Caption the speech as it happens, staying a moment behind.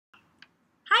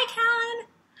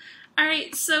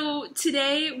Alright, so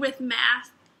today with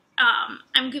math,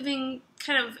 I'm giving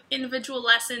kind of individual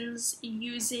lessons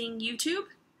using YouTube.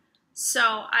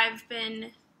 So I've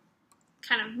been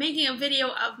kind of making a video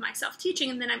of myself teaching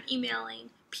and then I'm emailing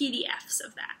PDFs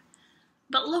of that.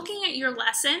 But looking at your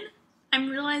lesson, I'm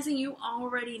realizing you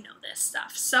already know this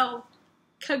stuff. So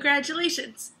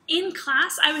congratulations. In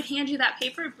class, I would hand you that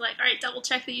paper and be like, alright, double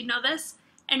check that you know this,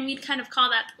 and we'd kind of call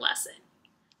that the lesson.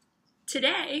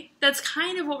 Today, that's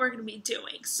kind of what we're going to be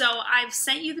doing. So I've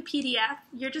sent you the PDF.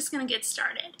 You're just going to get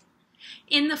started.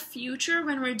 In the future,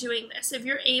 when we're doing this, if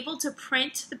you're able to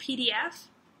print the PDF,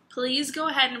 please go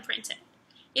ahead and print it.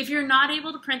 If you're not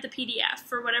able to print the PDF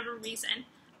for whatever reason,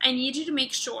 I need you to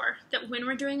make sure that when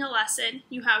we're doing a lesson,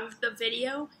 you have the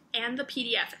video and the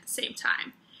PDF at the same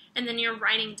time. And then you're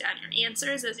writing down your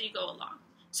answers as you go along.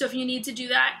 So if you need to do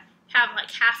that, have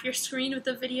like half your screen with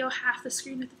the video, half the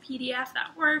screen with the PDF,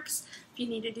 that works. If you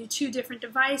need to do two different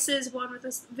devices, one with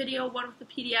this video, one with the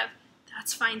PDF,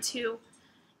 that's fine too.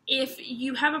 If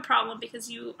you have a problem because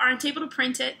you aren't able to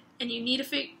print it and you need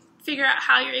to figure out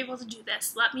how you're able to do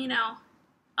this, let me know.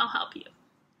 I'll help you.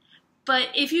 But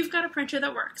if you've got a printer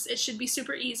that works, it should be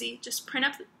super easy. Just print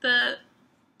up the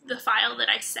file that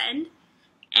I send,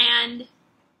 and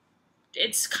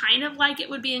it's kind of like it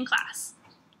would be in class.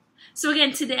 So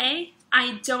again, today,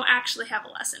 I don't actually have a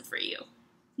lesson for you.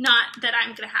 Not that I'm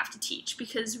going to have to teach,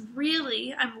 because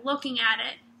really, I'm looking at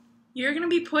it, you're going to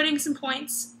be putting some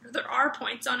points, or there are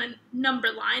points on a number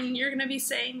line, and you're going to be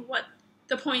saying what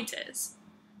the point is.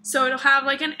 So it'll have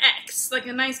like an X, like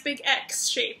a nice big X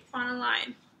shape on a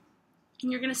line.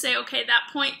 And you're going to say, okay, that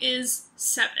point is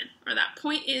 7, or that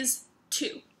point is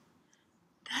 2.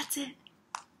 That's it.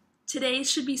 Today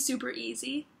should be super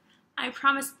easy. I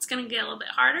promise it's going to get a little bit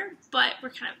harder, but we're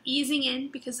kind of easing in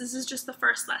because this is just the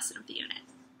first lesson of the unit.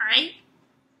 Alright?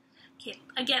 Okay,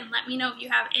 again, let me know if you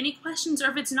have any questions or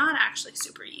if it's not actually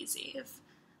super easy. If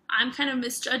I'm kind of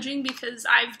misjudging because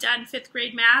I've done 5th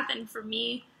grade math, and for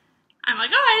me, I'm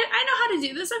like, oh, I know how to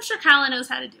do this. I'm sure Kyla knows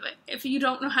how to do it. If you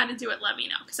don't know how to do it, let me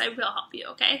know because I will help you,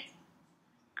 okay?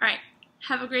 Alright,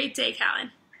 have a great day,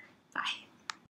 Callan. Bye.